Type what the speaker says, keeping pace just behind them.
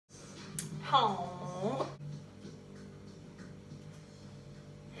Aww.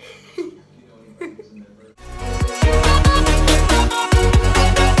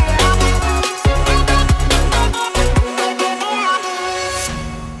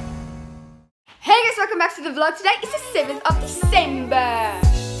 Hey guys, welcome back to the vlog. Today is the 7th of December.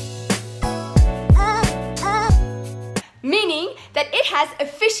 Meaning that it has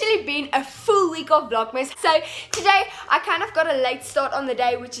officially been a full week of Vlogmas. So today I kind of got a late start on the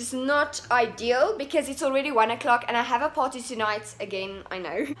day, which is not ideal because it's already 1 o'clock and I have a party tonight. Again, I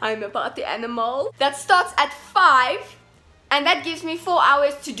know, I'm a party animal. That starts at 5. And that gives me 4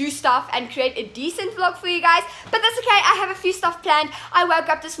 hours to do stuff and create a decent vlog for you guys. But that's okay, I have a few stuff planned. I woke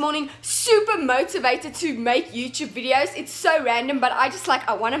up this morning super motivated to make YouTube videos. It's so random, but I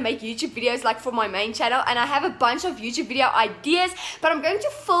want to make YouTube videos like for my main channel. And I have a bunch of YouTube video ideas. But I'm going to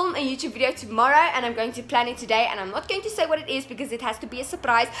film a YouTube video tomorrow and I'm going to plan it today. And I'm not going to say what it is because it has to be a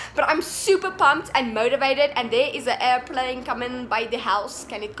surprise. But I'm super pumped and motivated. And there is an airplane coming by the house.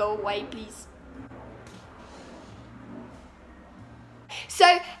 Can it go away, please?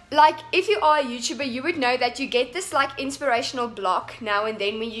 So, like, if you are a YouTuber, you would know that you get this, like, inspirational block now and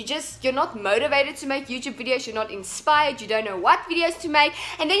then when you're not motivated to make YouTube videos, you're not inspired, you don't know what videos to make,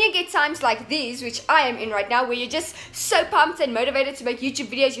 and then you get times like these, which I am in right now, where you're just so pumped and motivated to make YouTube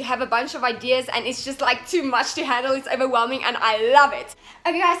videos, you have a bunch of ideas, and it's just, like, too much to handle, it's overwhelming, and I love it.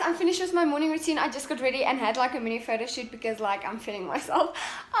 Okay, guys, I'm finished with my morning routine. I just got ready and had, like, a mini photo shoot because, like, I'm feeling myself.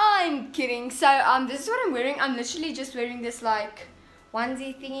 I'm kidding. So, this is what I'm wearing. I'm literally just wearing this, like,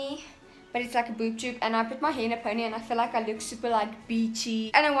 onesie thingy, but it's like a boob tube, and I put my hair in a pony and I feel like I look super like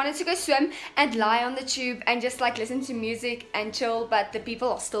beachy, and I wanted to go swim and lie on the tube and just like listen to music and chill, but the people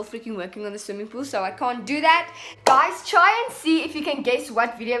are still freaking working on the swimming pool, so I can't do that. Guys, try and see if you can guess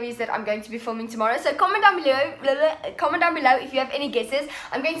what video is that I'm going to be filming tomorrow. So comment down below if you have any guesses.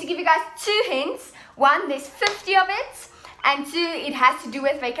 I'm going to give you guys 2 hints. 1, there's 50 of it. And 2, it has to do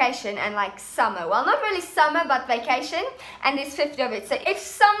with vacation and like summer. Well, not really summer, but vacation. And there's 50 of it. So if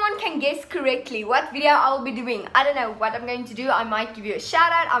someone can guess correctly what video I'll be doing, I don't know what I'm going to do. I might give you a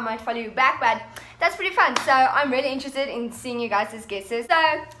shout out. I might follow you back. But that's pretty fun. So I'm really interested in seeing you guys' guesses.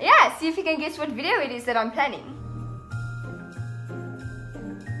 So yeah, see if you can guess what video it is that I'm planning.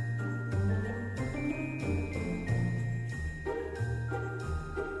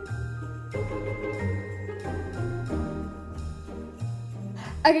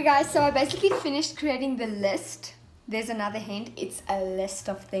 Okay guys, so I basically finished creating the list. There's another hint, it's a list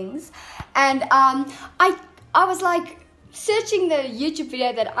of things. And I was like searching the YouTube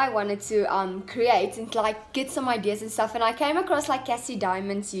video that I wanted to create and like get some ideas and stuff, and I came across like Cassie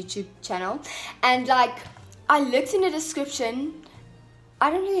Diamond's YouTube channel, and like I looked in the description. I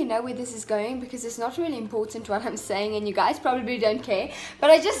don't really know where this is going because it's not really important what I'm saying and you guys probably don't care,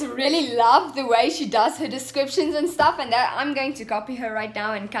 but I just really love the way she does her descriptions and stuff, and that I'm going to copy her right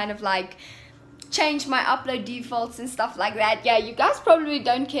now and kind of like change my upload defaults and stuff like that. Yeah, you guys probably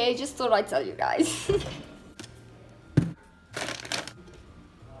don't care, just thought I'd tell you guys.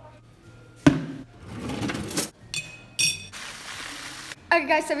 Okay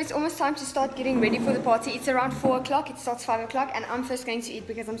guys, so it's almost time to start getting ready for the party. It's around 4 o'clock, it starts 5 o'clock, and I'm first going to eat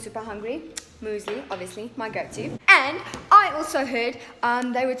because I'm super hungry. Muesli, obviously, my go-to. And I also heard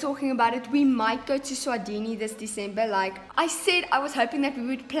they were talking about it. We might go to Swatini this December. Like I said, I was hoping that we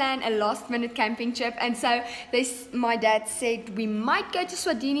would plan a last-minute camping trip, and so my dad said we might go to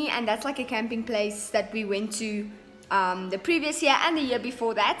Swatini, and that's like a camping place that we went to the previous year and the year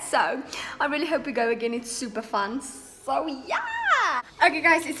before that. So I really hope we go again. It's super fun. So yeah. Okay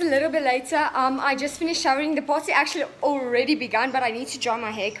guys, it's a little bit later. I just finished showering. The party actually already begun, but I need to dry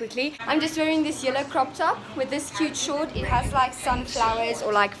my hair quickly. I'm just wearing this yellow crop top with this cute short. It has like sunflowers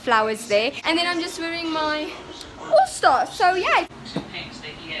or like flowers there. And then I'm just wearing my all-star. So yeah. Thanks that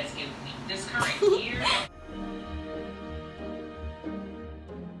he has given me this current year.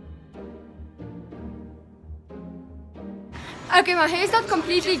 Okay, my hair is not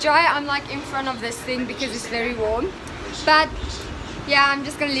completely dry. I'm like in front of this thing because it's very warm. But yeah, I'm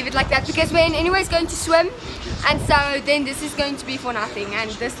just gonna leave it like that because we're anyways going to swim, and so then this is going to be for nothing, and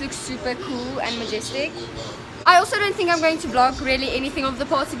this looks super cool and majestic. I also don't think I'm going to vlog really anything of the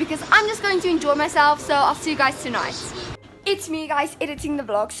party because I'm just going to enjoy myself, so I'll see you guys tonight. It's me guys editing the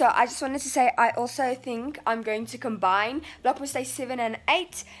vlog, so I just wanted to say I also think I'm going to combine Vlogmas Day 7 and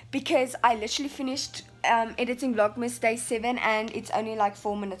 8 because I literally finished editing Vlogmas Day 7 and it's only like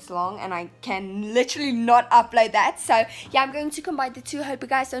 4 minutes long and I can literally not upload that. So yeah, I'm going to combine the two. Hope you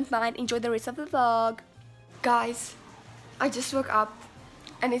guys don't mind. Enjoy the rest of the vlog. Guys, I just woke up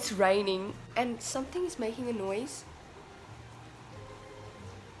and it's raining and something is making a noise.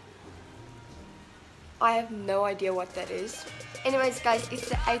 I have no idea what that is. Anyways guys, it's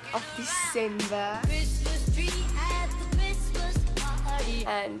the 8th of December.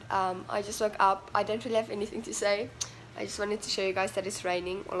 And I just woke up. I don't really have anything to say. I just wanted to show you guys that it's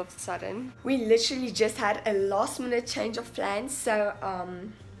raining all of a sudden. We literally just had a last minute change of plans. So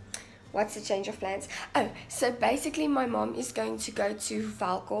what's the change of plans? Oh, so basically my mom is going to go to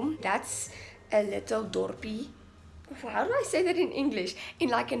Valkom. That's a little dorpie. How do I say that in English? In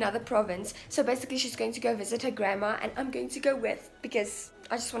like another province. So basically she's going to go visit her grandma and I'm going to go with, because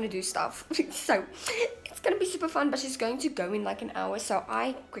I just want to do stuff. So it's going to be super fun, but she's going to go in like an hour, so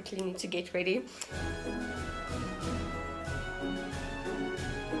I quickly need to get ready.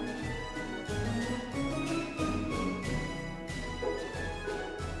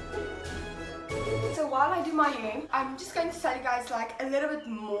 So while I do my hair, I'm just going to tell you guys like a little bit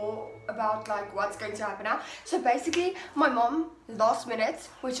more about like what's going to happen now. So basically my mom last minute,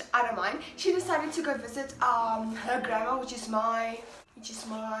 which I don't mind, she decided to go visit her grandma, which is my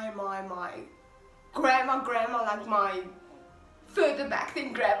grandma, like my further back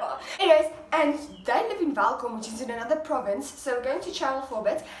than grandma. Anyways, and they live in Valkom, which is in another province, so we're going to travel for a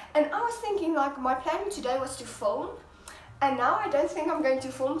bit. And I was thinking like my plan today was to film, and now I don't think I'm going to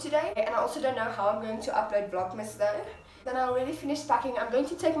film today, and I also don't know how I'm going to upload Vlogmas though. Then I already finished packing. I'm going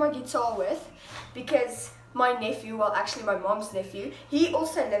to take my guitar with, because my nephew, well actually my mom's nephew, he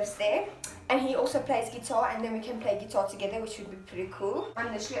also lives there and he also plays guitar, and then we can play guitar together, which would be pretty cool.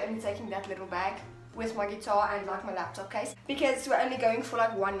 I'm literally only taking that little bag with my guitar and like my laptop case, because we're only going for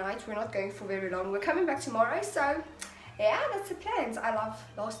like one night, we're not going for very long. We're coming back tomorrow, so yeah, that's the plans. I love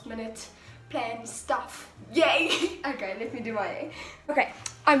last minute plan stuff. Yay! Okay, let me do my hair. Okay,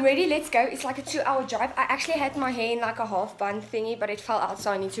 I'm ready, let's go. It's like a 2-hour drive. I actually had my hair in like a half bun thingy, but it fell out,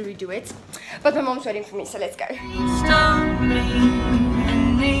 so I need to redo it. But my mom's waiting for me, so let's go.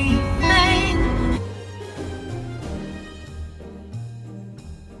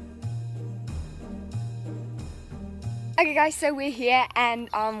 Okay guys, so we're here, and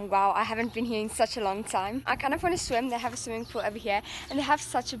wow, I haven't been here in such a long time. I kind of want to swim. They have a swimming pool over here and they have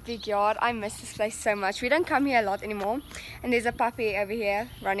such a big yard. I miss this place so much. We don't come here a lot anymore, and there's a puppy over here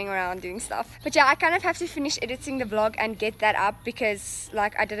running around doing stuff. But yeah, I kind of have to finish editing the vlog and get that up, because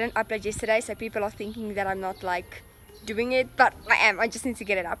like I didn't upload yesterday, so people are thinking that I'm not like doing it, but I am. I just need to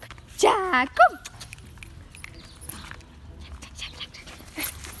get it up. Jack, come!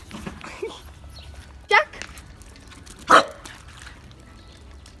 Jack!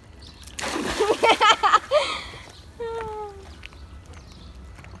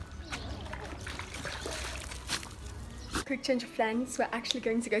 Quick change of plans. We're actually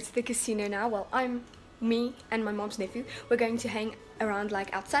going to go to the casino now. Well, me and my mom's nephew, we're going to hang around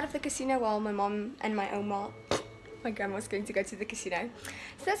like outside of the casino, while my mom and my oma, my grandma's going to go to the casino.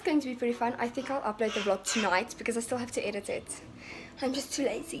 So that's going to be pretty fun. I think I'll upload the vlog tonight, because I still have to edit it. I'm just too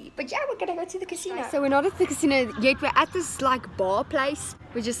lazy. But yeah, we're gonna go to the casino. So we're not at the casino yet. We're at this like bar place.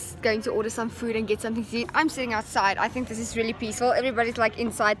 We're just going to order some food and get something to eat. I'm sitting outside. I think this is really peaceful. Everybody's like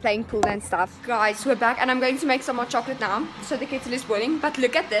inside playing pool and stuff. Guys, we're back, and I'm going to make some more chocolate now. So the kettle is boiling. But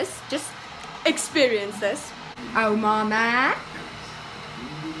look at this. Just experience this. Oh mama.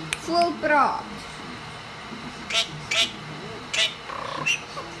 Full praat.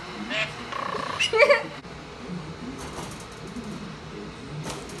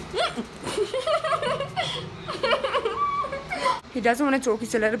 He doesn't want to talk,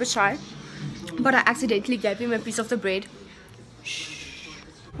 he's a little bit shy, but I accidentally gave him a piece of the bread. Shh.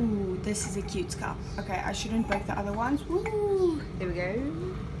 Ooh, this is a cute cup. Okay, I shouldn't break the other ones. Ooh, there we go.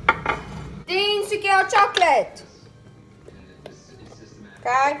 Dean, secure chocolate.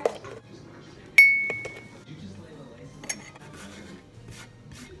 Okay.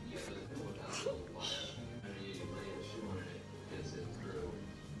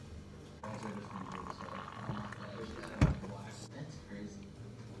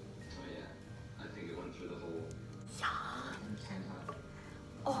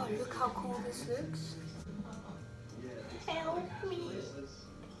 Oh, look how cool this looks. Help me.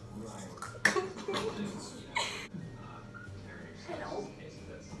 Help.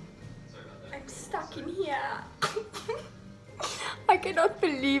 I'm stuck in here. I cannot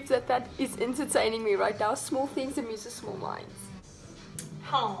believe that that is entertaining me right now. Small things amuse the small minds.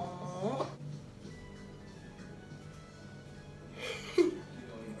 Oh.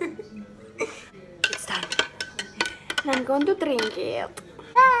 It's done. And I'm going to drink it.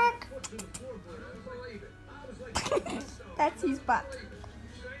 Back. That's his butt.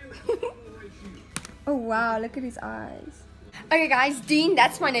 Oh wow, look at his eyes. Okay guys, Dean,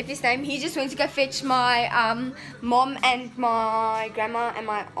 that's my nephew's name. He just went to go fetch my mom and my grandma and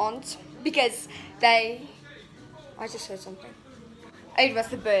my aunt because I just heard something. It was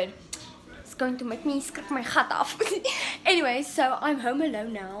the bird. It's going to make me scrape my heart off. Anyway, so I'm home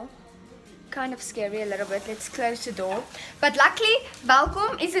alone now. Kind of scary a little bit. Let's close the door. But luckily,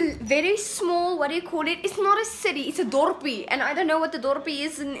 Welkom is a very small, what do you call it? It's not a city, it's a dorpie. And I don't know what the dorpie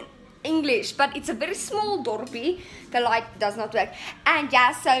is in English, but it's a very small dorpie. The light does not work. And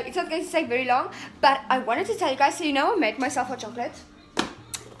yeah, so it's not going to take very long. But I wanted to tell you guys, so you know I made myself hot chocolate.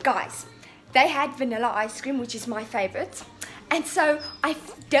 Guys, they had vanilla ice cream, which is my favorite. And so I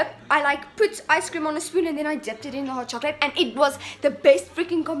put ice cream on a spoon and then I dipped it in the hot chocolate, and it was the best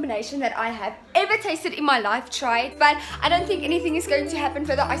freaking combination that I have ever tasted in my life. Try it, but I don't think anything is going to happen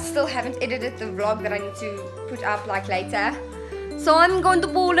further. I still haven't edited the vlog that I need to put up like later. So I'm going to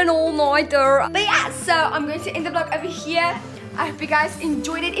pull an all-nighter. But yeah, so I'm going to end the vlog over here. I hope you guys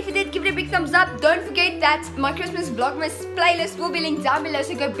enjoyed it. If you did, give it a big thumbs up. Don't forget that my Christmas Vlogmas playlist will be linked down below,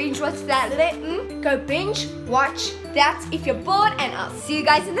 so go binge watch that. Go binge watch that if you're bored, and I'll see you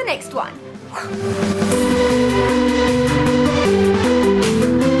guys in the next one.